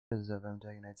up? I'm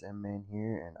Antagonites M-Man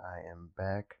here, and I am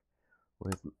back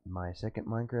with my second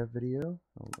Minecraft video.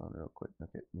 Hold on real quick.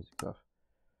 Okay, music's off.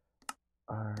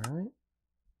 Alright.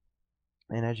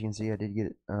 And as you can see, I did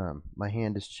get, my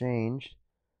hand has changed,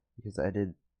 because I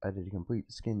did a complete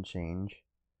skin change.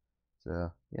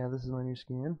 So, yeah, this is my new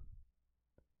skin.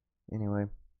 Anyway,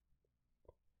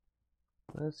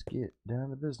 let's get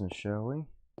down to business, shall we?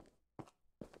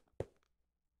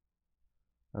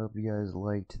 I hope you guys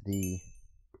liked the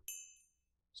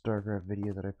StarCraft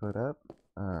video that I put up.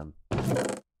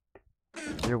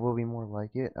 There will be more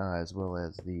like it, as well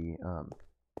as the,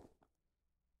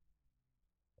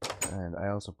 and I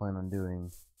also plan on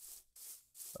doing,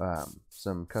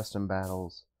 some custom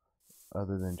battles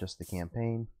other than just the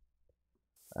campaign.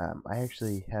 I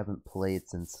actually haven't played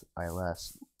since I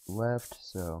last left,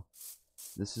 so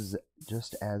this is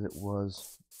just as it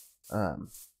was,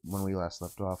 when we last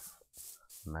left off,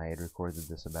 and I had recorded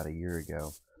this about a year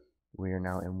ago. We are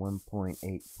now in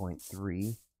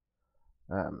 1.8.3,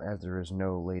 as there is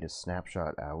no latest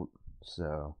snapshot out,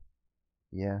 so,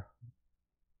 yeah.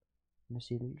 Let's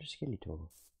see the little skeleton.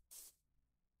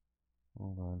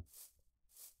 Hold on.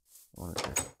 I want to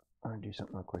do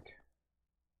something real quick.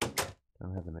 I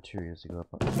don't have the materials to go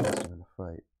up against him in a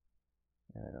fight.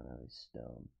 And I don't have any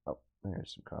stone. Oh,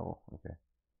 there's some cobble. Okay.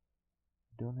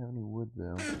 I don't have any wood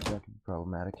though. That could be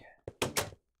problematic. Okay.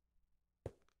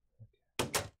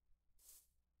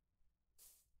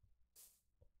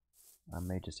 I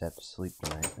may just have to sleep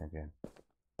tonight. Okay.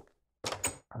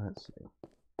 Let's see.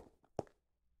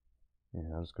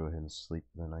 Yeah, I'll just go ahead and sleep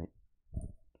for the night.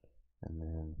 And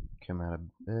then come out of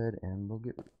bed and we'll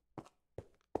get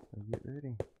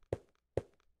ready.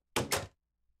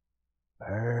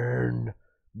 Burn!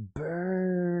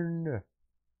 Burn!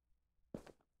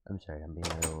 I'm sorry, I'm being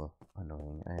a little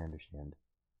annoying. I understand.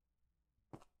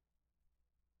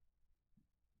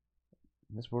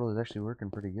 This world is actually working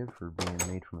pretty good for being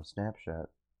made from a snapshot.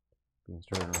 Being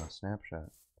started on a snapshot.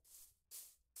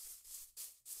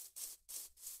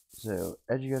 So,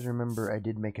 as you guys remember, I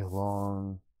did make a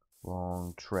long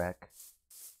trek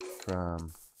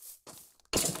from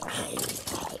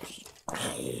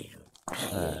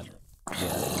that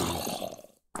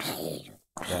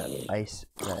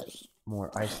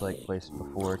more ice-like place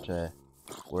before to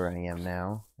where I am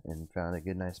now, and found a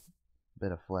good nice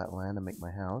bit of flat land to make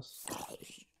my house.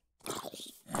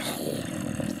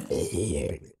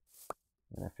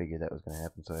 And I figured that was going to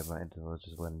happen, so I might as well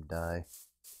just let him die.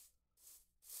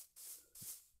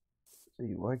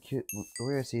 See, the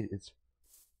way I see it, it's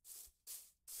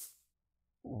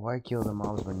why kill the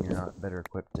mobs when you're not better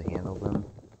equipped to handle them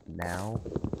now?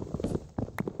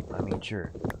 I mean,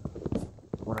 sure,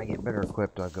 when I get better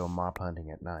equipped, I'll go mob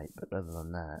hunting at night, but other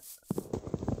than that,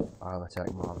 I'll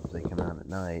attack mobs if they come out at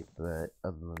night, but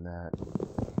other than that,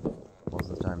 most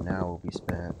of the time now will be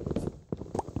spent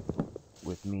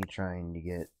with me trying to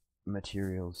get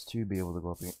materials to be able to go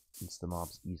up against the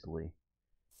mobs easily.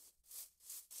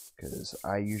 Because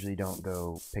I usually don't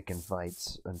go picking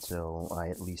fights until I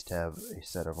at least have a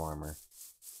set of armor.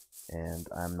 And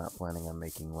I'm not planning on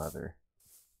making leather.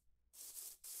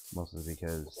 Mostly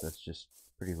because that's just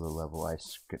pretty low level. I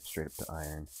skip straight up to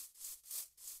iron.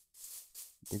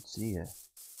 Did see ya.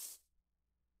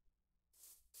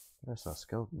 I saw a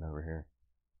skeleton over here.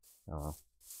 Oh well.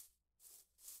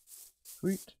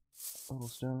 Sweet! Little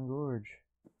stone gorge.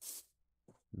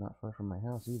 Not far from my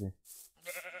house either.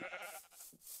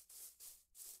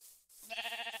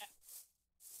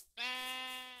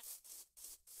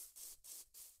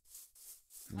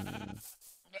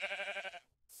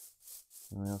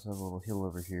 And we also have a little hill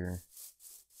over here.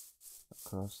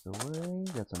 Across the way.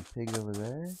 Got some pigs over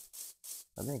there.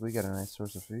 I think we got a nice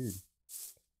source of food.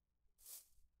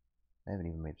 I haven't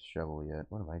even made a shovel yet.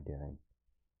 What am I doing?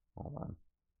 Hold on.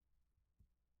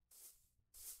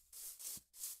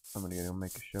 I'm gonna go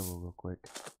make a shovel real quick.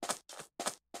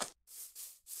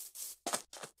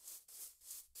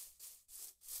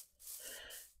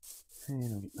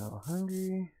 And I'm getting all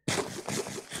hungry.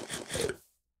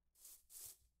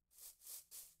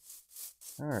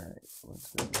 Alright, let's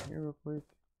go in here real quick.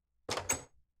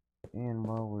 And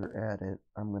while we're at it,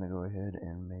 I'm gonna go ahead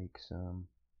and make some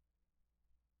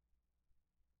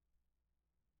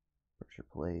pressure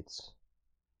plates.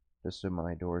 Just so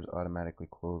my doors automatically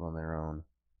close on their own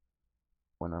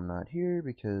when I'm not here,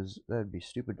 because that'd be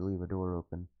stupid to leave a door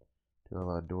open, to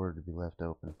allow a door to be left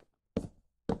open.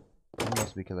 And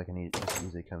that's because I can just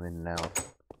easily come in and out.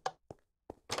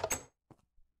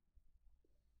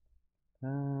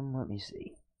 Let me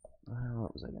see.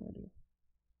 What was I gonna do?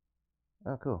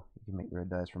 Oh, cool. You can make red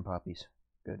dyes from poppies.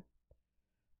 Good.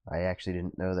 I actually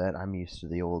didn't know that. I'm used to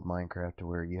the old Minecraft to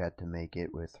where you had to make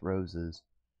it with roses,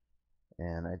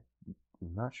 and I'm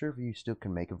not sure if you still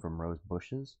can make them from rose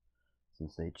bushes,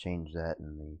 since they changed that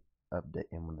in the update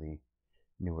in one of the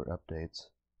newer updates.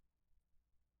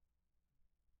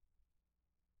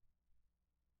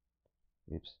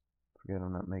 Oops, forget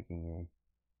I'm not making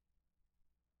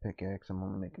a pickaxe. I'm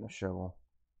only making a shovel.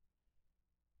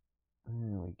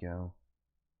 There we go.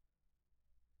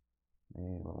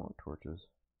 And I want torches.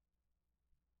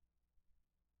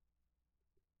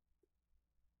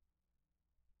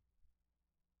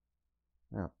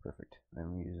 Oh, perfect.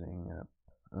 I'm using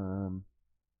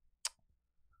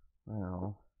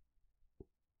well,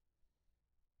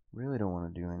 really don't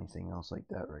want to do anything else like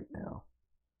that right now.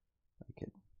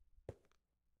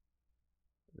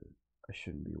 I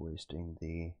shouldn't be wasting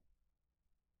the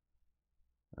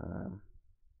um,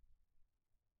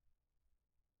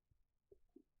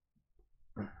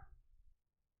 I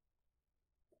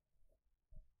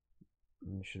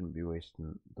shouldn't be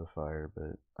wasting the fire,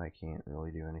 but I can't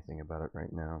really do anything about it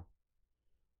right now.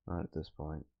 Not at this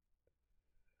point.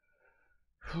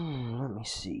 Let me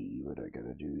see what I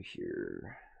gotta do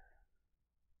here.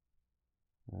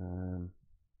 Hmm.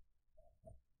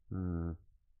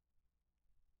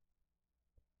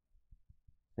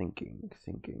 Thinking.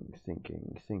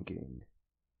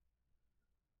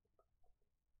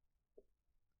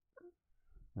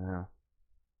 Well,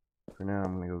 for now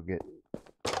I'm gonna go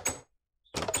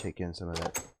start taking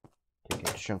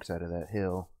taking chunks out of that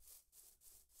hill.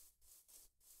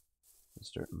 And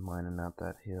start mining out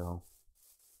that hill.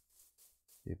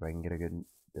 See if I can get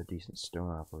a decent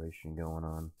stone operation going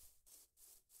on.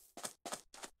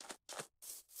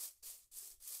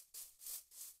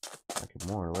 I could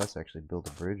more or less actually build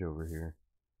a bridge over here.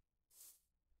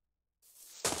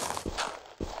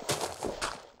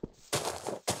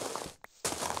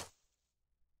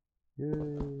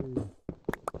 Yay!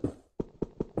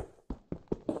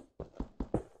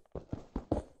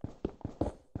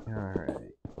 Alright.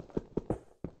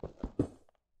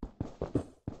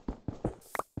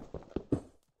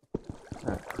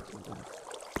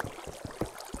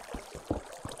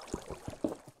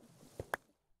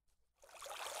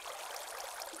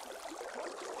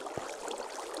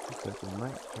 Looks like we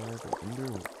might have an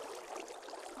ender.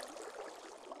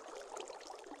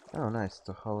 Oh, nice. It's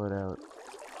a hollowed out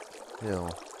hill.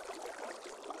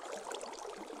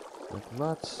 With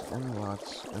lots and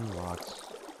lots and lots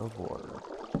of water.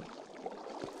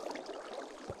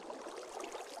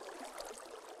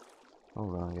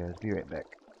 Hold on, guys. Be right back.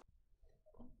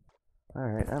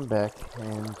 Alright, I'm back,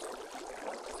 and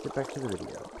let's get back to the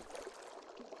video.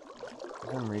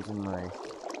 For some reason, my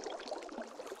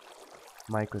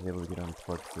mic was able to get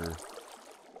unplugged for...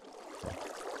 The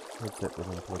headset was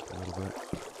unplugged a little bit.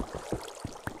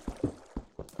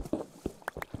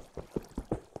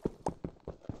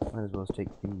 Might as well take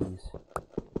these.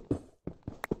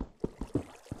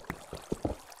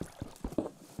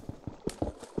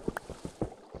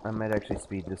 I might actually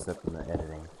speed this up in the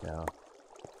editing, so...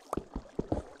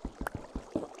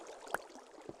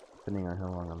 Depending on how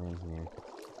long I'm in here.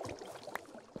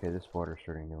 Okay, this water's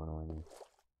starting to annoy me.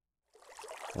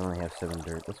 I only have 7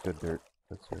 dirt. Let's go dirt.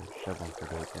 Let's go shoveling for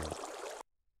dirt now.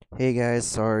 Hey guys,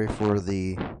 sorry for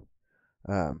the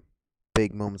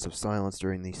big moments of silence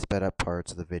during the sped up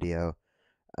parts of the video.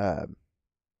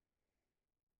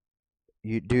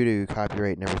 Due to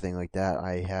copyright and everything like that,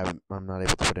 I'm not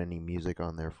able to put any music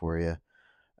on there for you.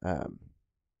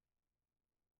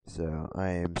 So I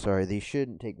am sorry. These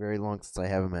shouldn't take very long since I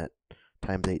have them at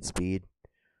 ×8 speed.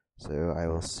 So I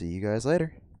will see you guys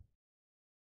later.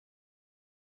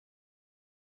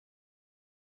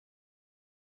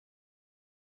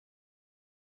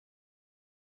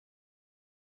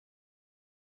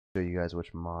 Show you guys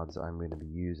which mods I'm going to be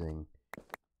using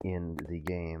in the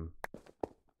game,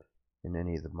 in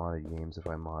any of the modded games, if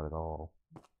I mod at all.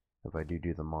 If I do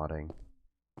the modding,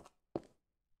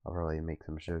 I'll probably make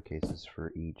some showcases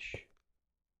for each.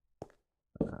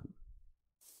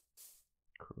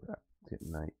 Crap, it's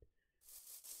getting night.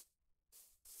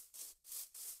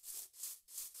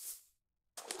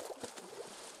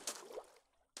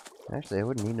 Actually, I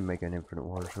wouldn't need to make an infinite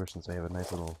water source since I have a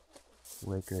nice little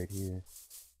lake right here.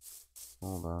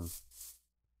 Hold on.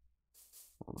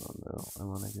 Hold on, though. I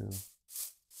want to go...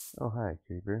 Oh, hi,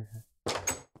 creeper.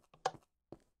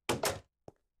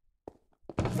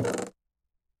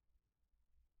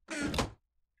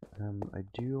 I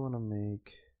do want to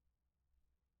make...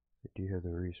 I do have the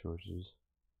resources.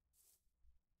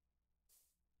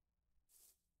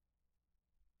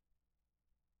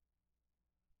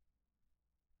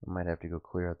 I might have to go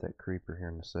clear out that creeper here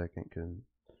in a second, because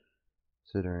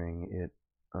considering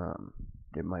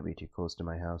it might be too close to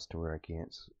my house to where I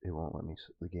can't, it won't let me,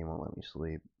 the game won't let me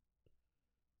sleep.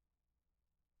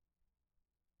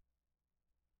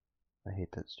 I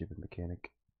hate that stupid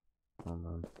mechanic. Hold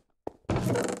on.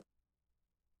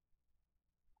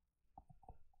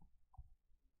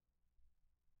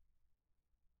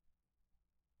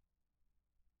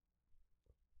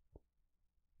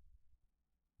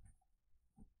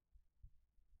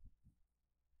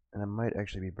 And I might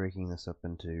actually be breaking this up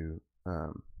into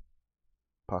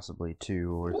possibly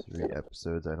 2 or 3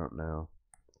 episodes, I don't know.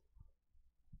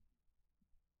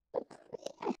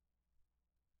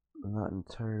 I'm not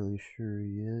entirely sure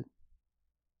yet.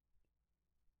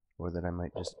 Or that I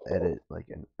might just edit like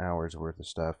an hour's worth of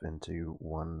stuff into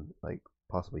one, like,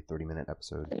 possibly 30-minute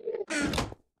episode.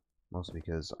 Mostly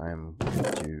because I'm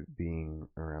used to being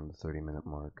around the 30-minute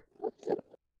mark.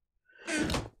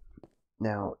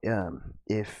 Now,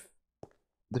 if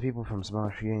the people from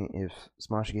if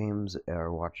Smosh Games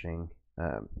are watching,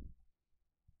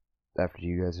 after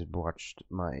you guys had watched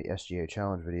my SGA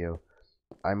challenge video,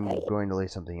 I'm going to lay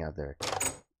something out there.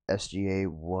 My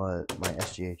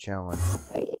SGA challenge.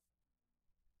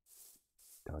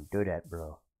 Don't do that,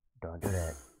 bro. Don't do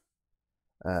that.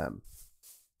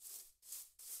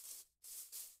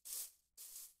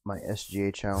 My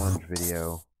SGA challenge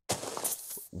video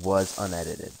was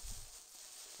unedited.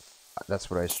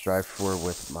 That's what I strive for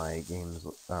with my games,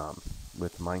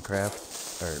 with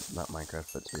Minecraft, or not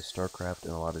Minecraft, but with StarCraft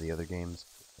and a lot of the other games,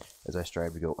 as I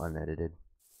strive to go unedited.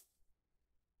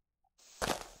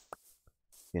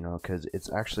 You know, because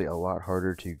it's actually a lot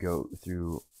harder to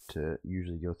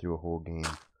usually go through a whole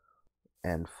game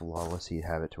and flawlessly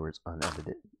have it to where it's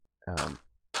unedited.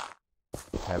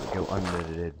 Have it go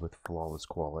unedited with flawless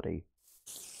quality.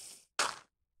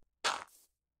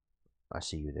 I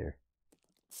see you there.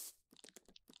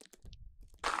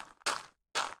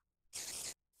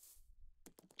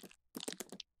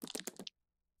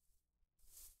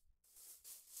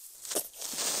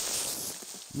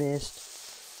 Missed.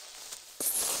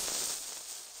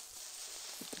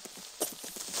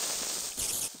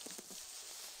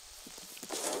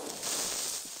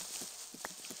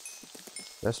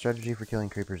 Best strategy for killing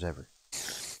creepers ever.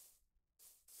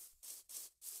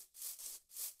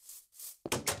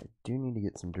 I do need to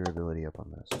get some durability up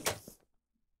on this.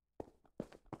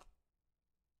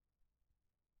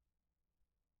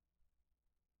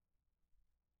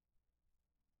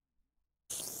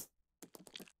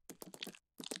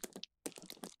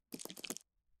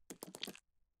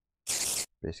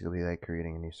 Basically like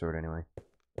creating a new sword anyway.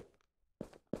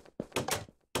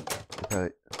 Probably,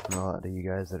 a lot of you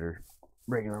guys that are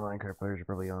regular Minecraft players are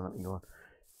probably yelling at me going,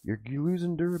 you're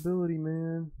losing durability,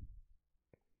 man.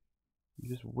 You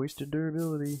just wasted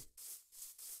durability.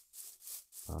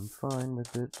 I'm fine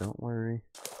with it, don't worry.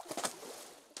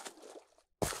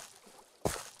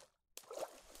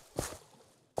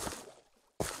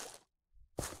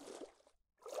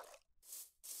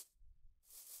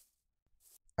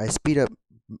 I speed up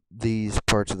these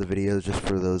parts of the videos just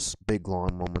for those big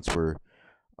long moments where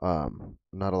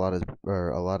not a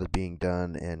lot is being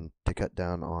done, and to cut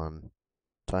down on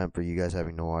time for you guys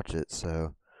having to watch it.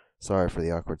 So sorry for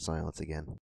the awkward silence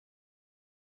again.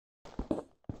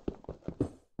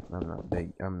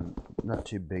 I'm not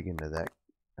too big into that,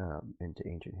 into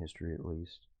ancient history at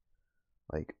least.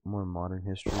 Like more modern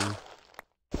history,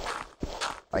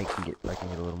 I can get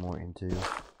a little more into.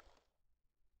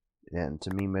 And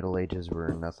to me, Middle Ages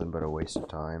were nothing but a waste of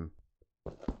time.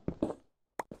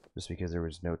 Just because there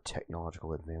was no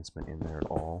technological advancement in there at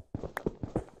all.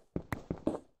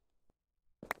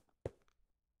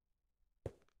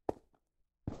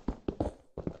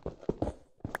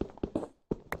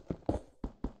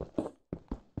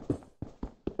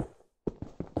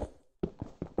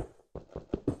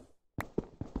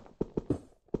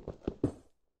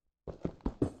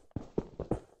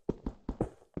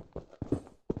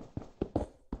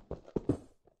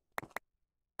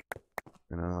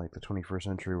 You know, like the 21st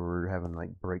century, we're having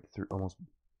like breakthrough,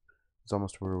 it's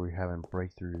almost where we're having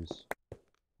breakthroughs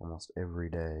almost every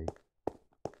day.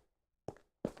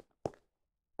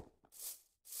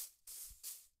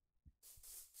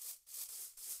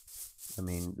 I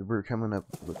mean, we're coming up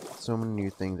with so many new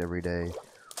things every day.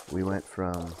 We went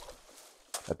from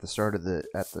at the start of the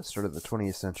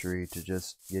 20th century to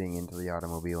just getting into the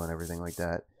automobile and everything like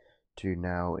that, to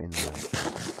now in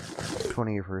the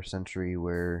 21st century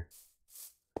where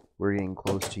we're getting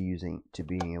close to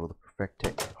being able to perfect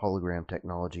hologram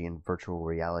technology and virtual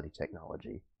reality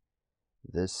technology.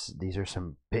 These are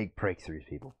some big breakthroughs,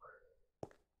 people.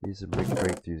 These are big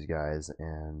breakthroughs, guys,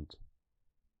 and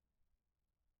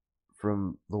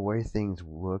from the way things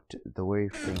looked, the way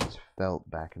things felt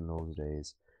back in those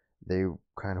days, they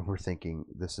kind of were thinking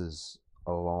this is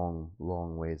a long,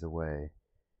 long ways away,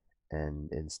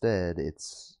 and instead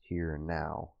it's here and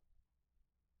now.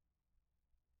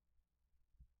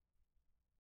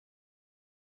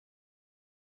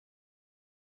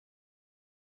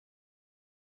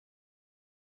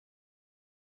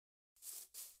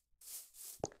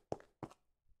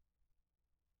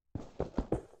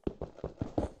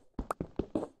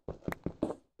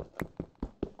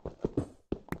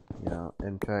 You know,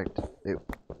 in fact, it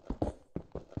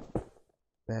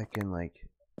back in like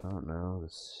I don't know,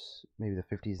 maybe the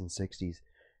 50s and 60s,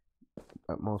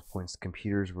 at most points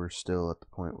computers were still at the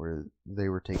point where they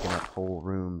were taking up whole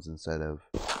rooms instead of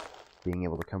being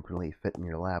able to comfortably fit in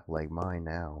your lap like mine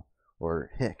now.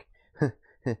 Or heck,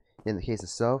 in the case of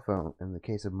cell phone, in the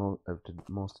case of most of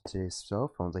today's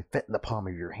cell phones, they fit in the palm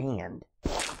of your hand.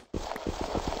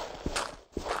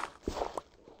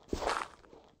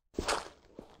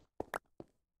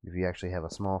 If you actually have a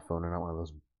small phone and not one of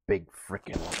those big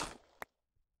frickin'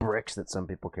 bricks that some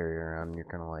people carry around, and you're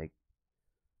kind of like,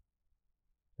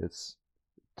 it's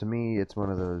to me, it's one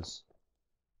of those.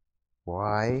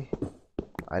 Why?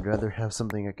 I'd rather have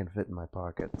something I can fit in my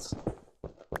pockets.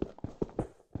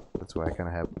 That's why I kind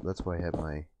of have. That's why I have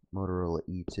my Motorola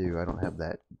E2. I don't have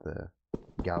the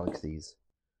Galaxies,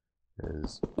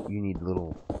 because you need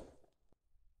little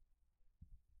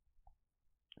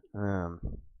um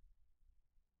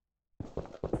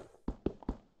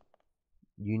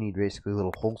you need basically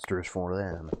little holsters for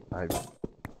them.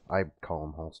 I call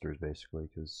them holsters basically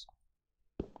because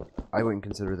I wouldn't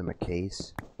consider them a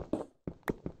case.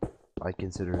 I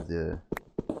consider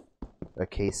a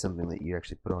case something that you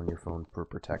actually put on your phone for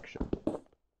protection,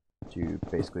 to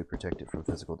basically protect it from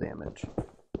physical damage.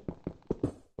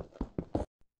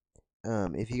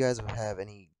 If you guys have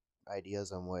any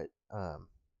ideas on what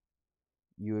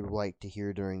you would like to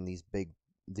hear during these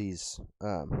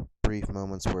brief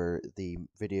moments where the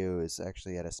video is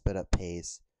actually at a sped up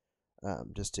pace,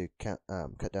 just to cut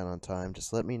down on time,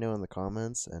 just let me know in the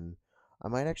comments, and I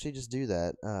might actually just do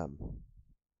that.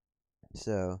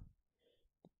 So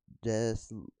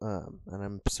just and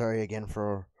I'm sorry again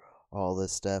for all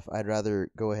this stuff. I'd rather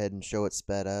go ahead and show it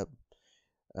sped up,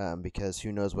 because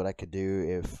who knows what I could do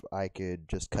if I could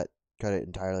just cut it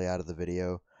entirely out of the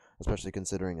video, especially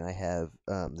considering I have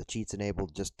the cheats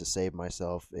enabled just to save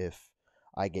myself if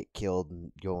I get killed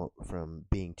and go from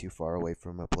being too far away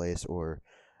from a place, or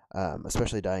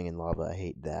especially dying in lava. I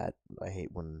hate that. I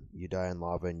hate when you die in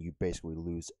lava and you basically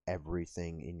lose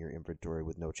everything in your inventory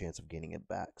with no chance of gaining it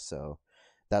back. So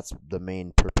that's the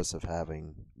main purpose of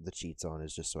having the cheats on,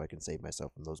 is just so I can save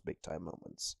myself from those big time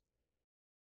moments.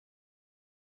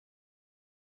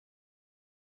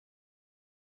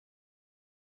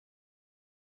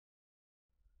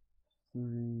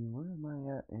 Where am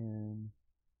I at in?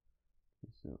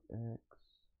 Okay, so X.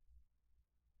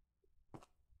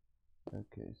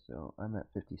 Okay, so I'm at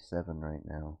 57 right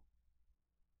now.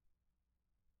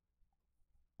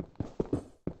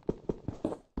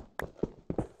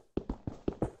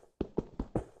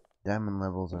 Diamond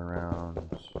levels are around in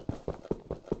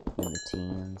the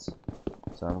teens,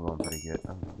 so I'm going pretty good.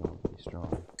 I'm going pretty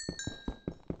strong.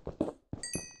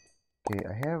 Okay,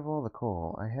 I have all the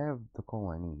coal. I have the coal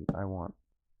I need. I want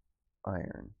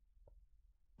iron.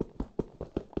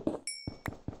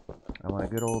 I want a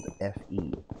good old Fe. I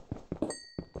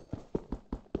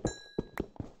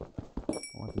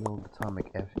want the old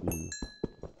atomic Fe.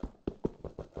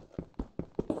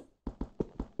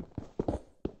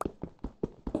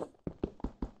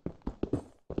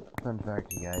 Fun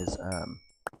fact, you guys,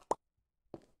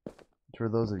 for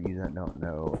those of you that don't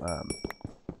know,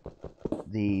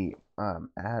 the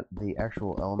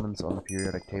actual elements on the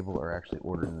periodic table are actually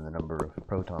ordered in the number of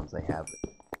protons they have.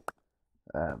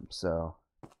 So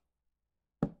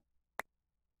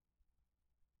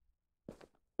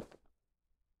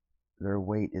their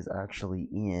weight is actually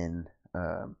in,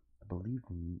 I believe,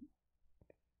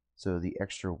 so the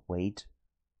extra weight.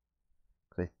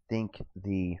 I think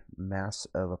the mass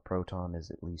of a proton is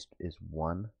at least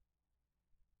 1.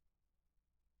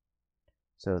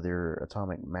 So their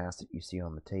atomic mass that you see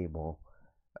on the table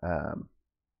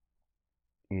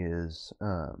is,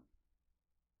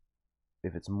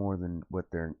 if it's more than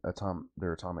what their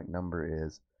atomic number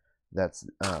is, that's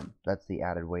the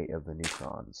added weight of the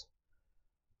neutrons.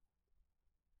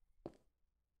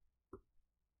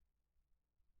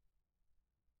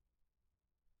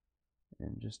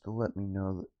 And just to let me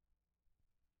know that,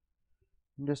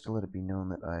 just to let it be known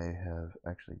that I have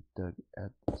actually dug at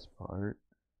this part.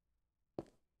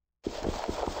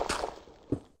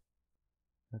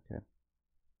 Okay.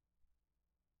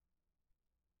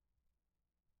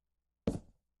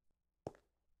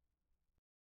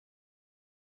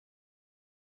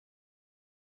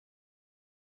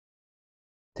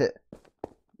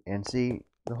 And see,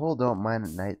 the whole don't mine at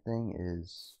night thing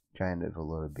is kind of a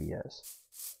load of BS.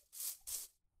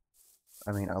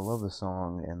 I mean, I love the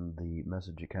song and the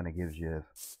message it kind of gives you.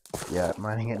 Yeah,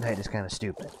 mining at night is kind of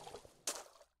stupid.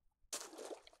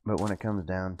 But when it comes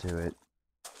down to it,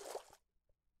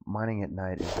 mining at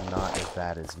night is not as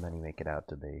bad as many make it out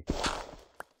to be.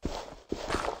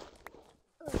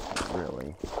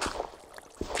 Really.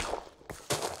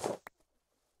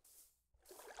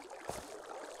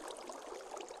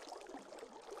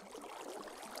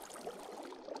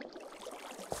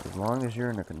 As long as you're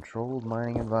in a controlled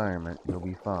mining environment, you'll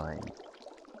be fine.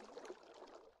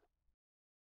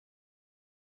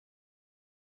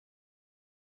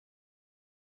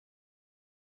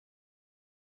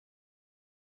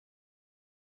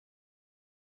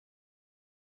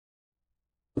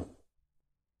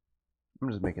 I'm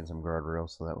just making some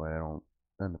guardrails so that way I don't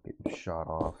end up getting shot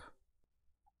off.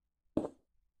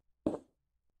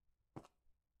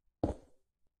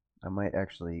 I might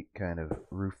actually kind of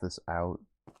roof this out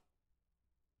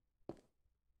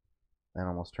and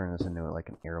almost turn this into like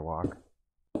an airlock.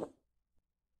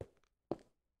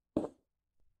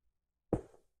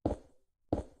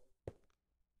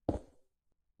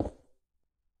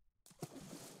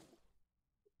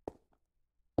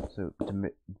 So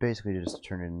to basically just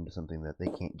turn it into something that they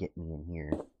can't get me in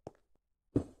here.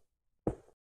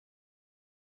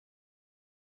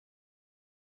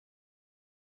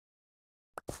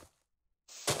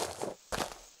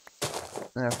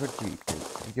 Now, if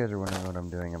you guys are wondering what I'm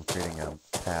doing, I'm creating a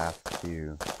path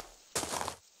to...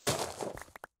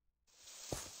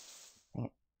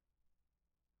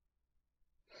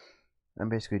 I'm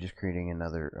basically just creating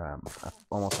another,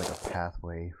 almost like a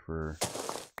pathway for,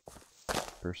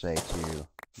 per se, to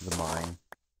the mine.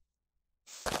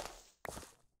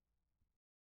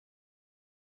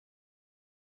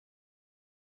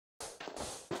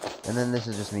 And then this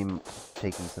is just me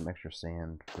taking some extra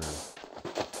sand for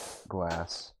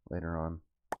glass later on.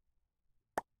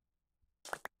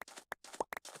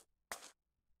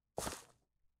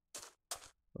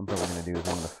 What I'm probably going to do is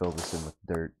I'm going to fill this in with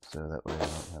dirt so that way I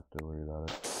don't have to worry about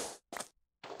it.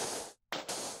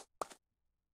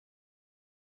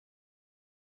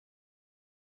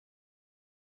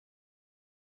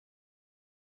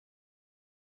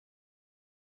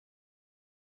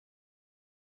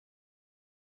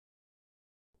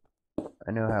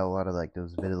 I know how a lot of like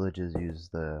those villages use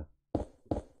the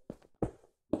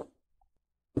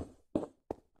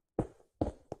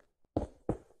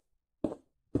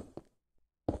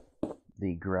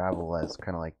gravel as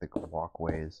kind of like the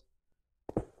walkways.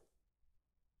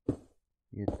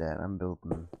 Get that. I'm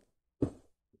building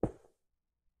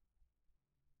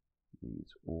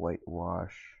these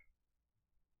whitewash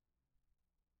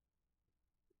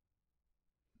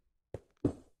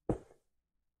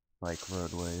like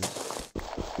roadways.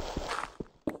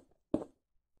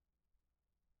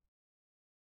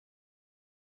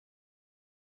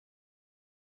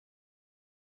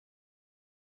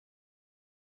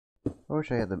 I wish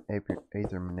I had the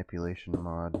Aether manipulation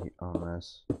mod on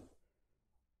this.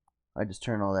 I just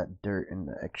turn all that dirt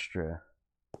into extra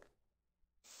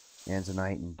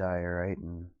Anzonite and diorite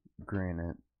and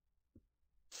granite.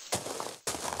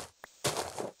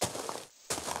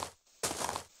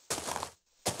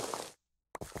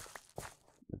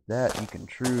 With that, you can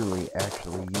truly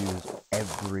actually use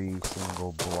every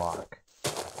single block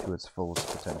to its fullest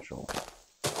potential.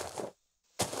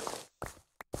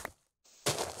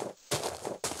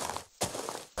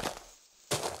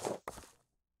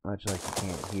 Much like you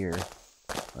can't hear.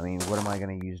 I mean, what am I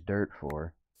going to use dirt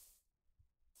for?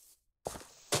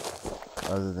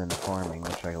 Other than farming,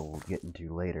 which I will get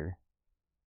into later.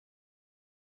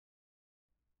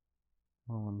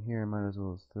 While I'm here, I might as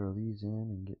well throw these in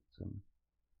and get some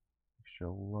extra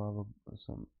lava,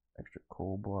 some extra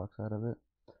coal blocks out of it.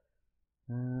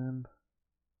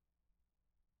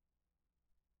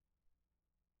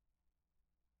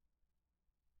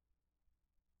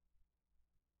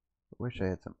 I wish I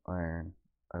had some iron.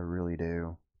 I really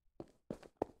do.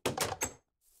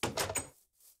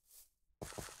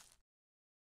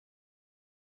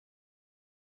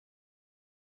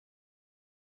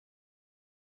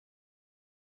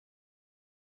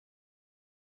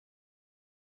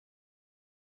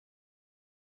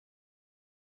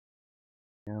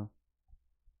 Yeah.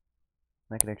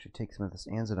 I could actually take some of this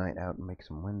Anzonite out and make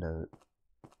some windows.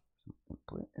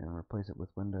 And replace it with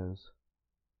windows.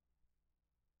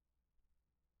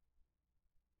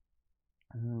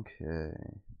 Okay.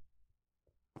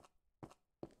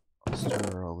 I'll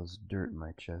store all this dirt in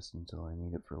my chest until I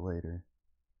need it for later.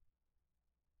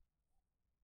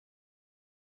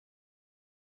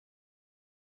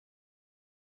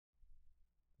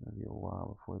 It'll be a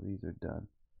while before these are done.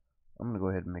 I'm gonna go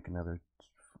ahead and make another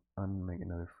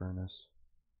furnace.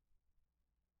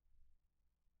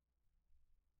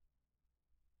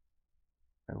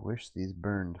 I wish these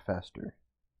burned faster.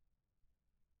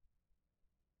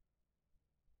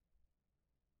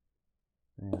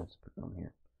 Yeah, let's put them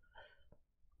here.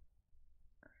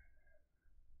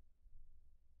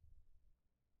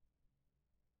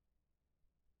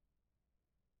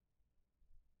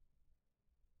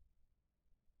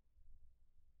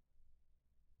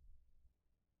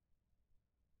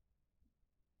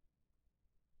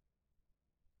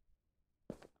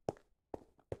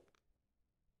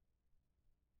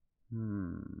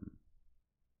 I'm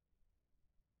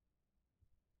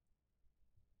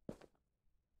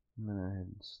gonna go ahead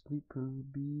and sleep for a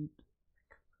bit.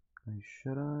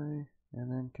 Should I?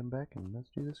 And then come back and let's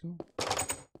do this again.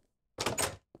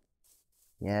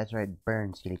 Yeah, that's right.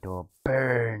 Burn, Skeletor.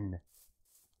 Burn!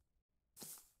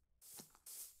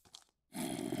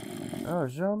 Oh,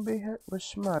 Zombie was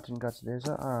smart and got there's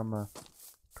armor.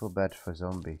 Too bad for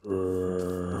Zombie.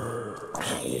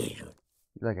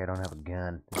 Like I don't have a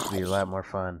gun. This would be a lot more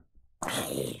fun.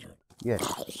 Yes.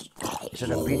 Instead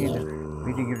of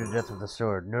beating you to death with a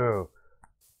sword. No.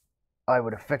 I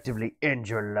would effectively end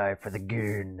your life for the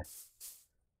gun.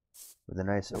 With a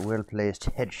nice,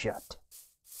 well-placed headshot.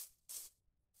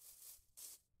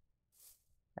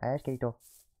 Hi, Skeletor.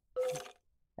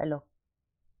 Hello.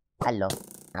 Hello.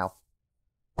 Ow.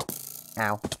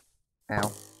 Ow.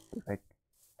 Ow. Perfect.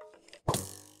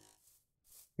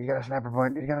 He's got a sniper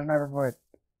point. He's got a sniper point.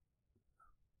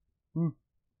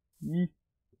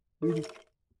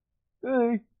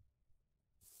 Hey.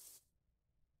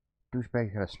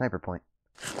 Douchebag's got a sniper point.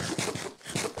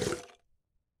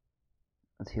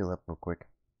 Let's heal up real quick.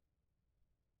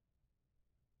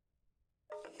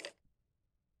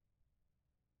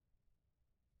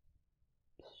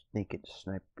 Naked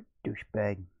sniper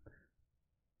douchebag.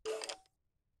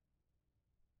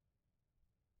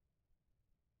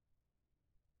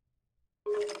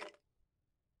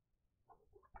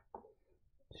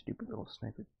 Stupid little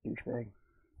sniper douchebag.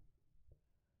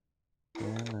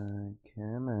 Come on,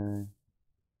 come on.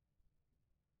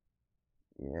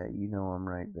 Yeah, you know I'm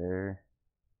right there.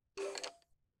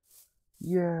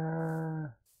 Yeah.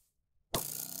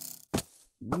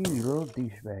 You little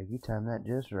douchebag, you timed that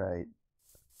just right.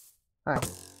 Hi.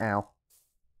 Ow.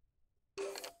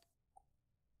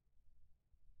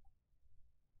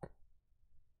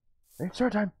 It's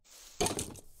start time.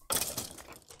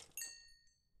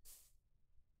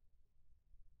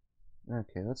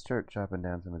 Okay, let's start chopping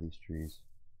down some of these trees.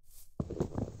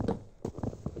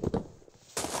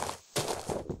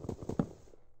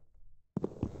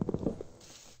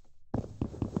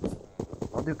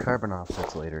 I'll do carbon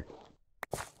offsets later.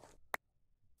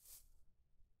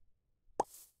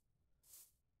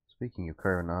 Speaking of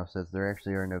carbon offsets, there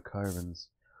actually are no carbons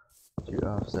to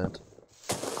offset.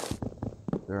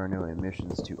 There are no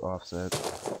emissions to offset.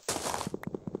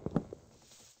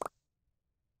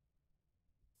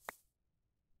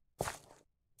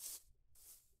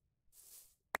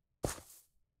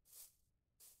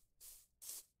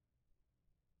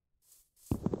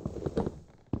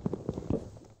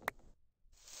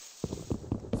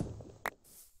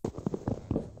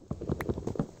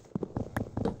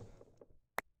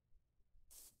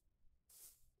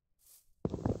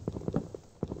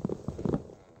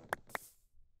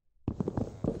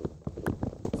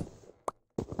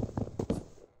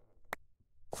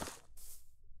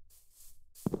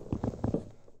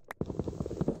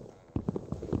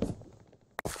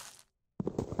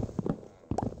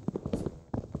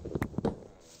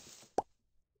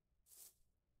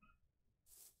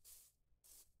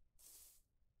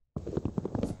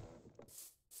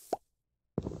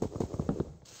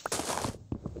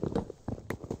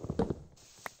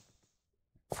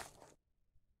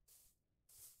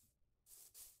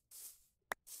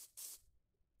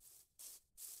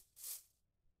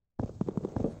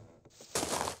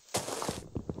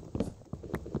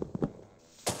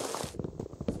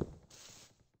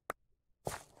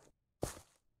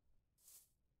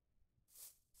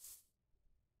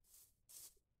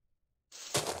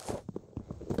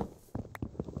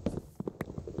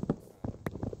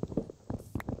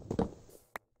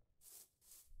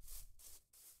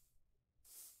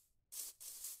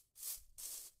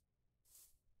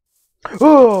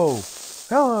 Oh!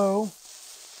 Hello!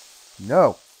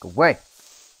 No! Go away!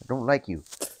 I don't like you.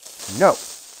 No!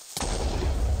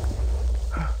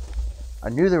 I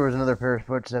knew there was another pair of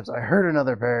footsteps. I heard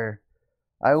another pair.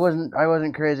 I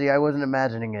wasn't crazy. I wasn't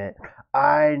imagining it.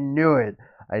 I knew it.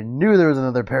 I knew there was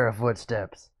another pair of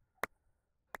footsteps.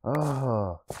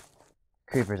 Oh,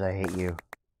 creepers, I hate you.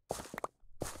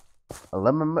 I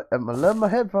love my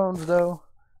headphones though.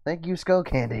 Thank you, skull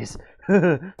candies.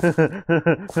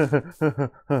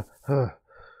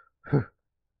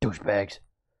 Douchebags.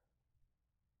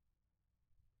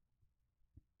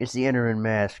 It's the Enderman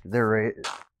mask. They're right.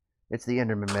 It's the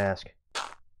Enderman mask.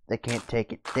 They can't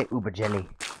take it. They uber jelly.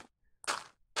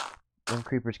 Them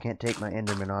creepers can't take my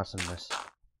Enderman awesomeness.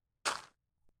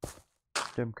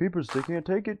 Them creepers, they can't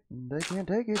take it. They can't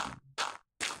take it.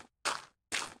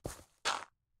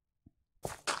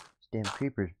 Damn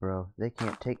creepers, bro. They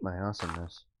can't take my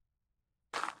awesomeness.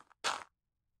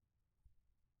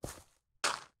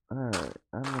 Alright,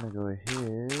 I'm gonna go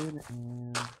ahead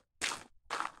and...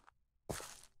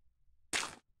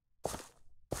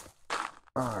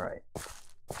 Alright.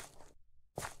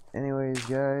 Anyways,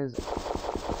 guys,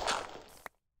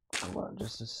 hold on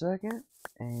just a second,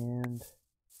 and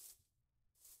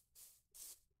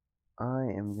I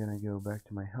am gonna go back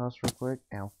to my house real quick.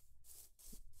 Ow.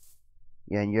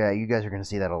 Yeah, and yeah, you guys are gonna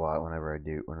see that a lot whenever I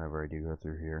do go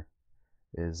through here.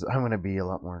 I'm gonna be a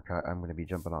lot more. I'm gonna be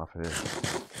jumping off of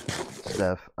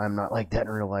stuff. I'm not like that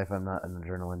in real life. I'm not an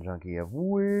adrenaline junkie of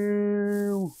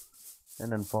woo,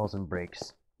 and then falls and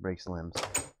breaks limbs.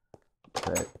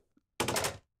 But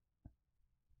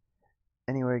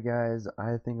anyway, guys,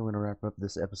 I think I'm gonna wrap up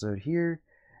this episode here,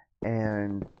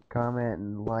 and comment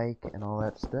and like and all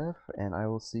that stuff, and I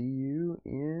will see you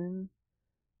in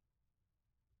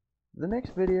the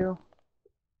next video.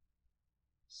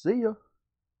 See ya.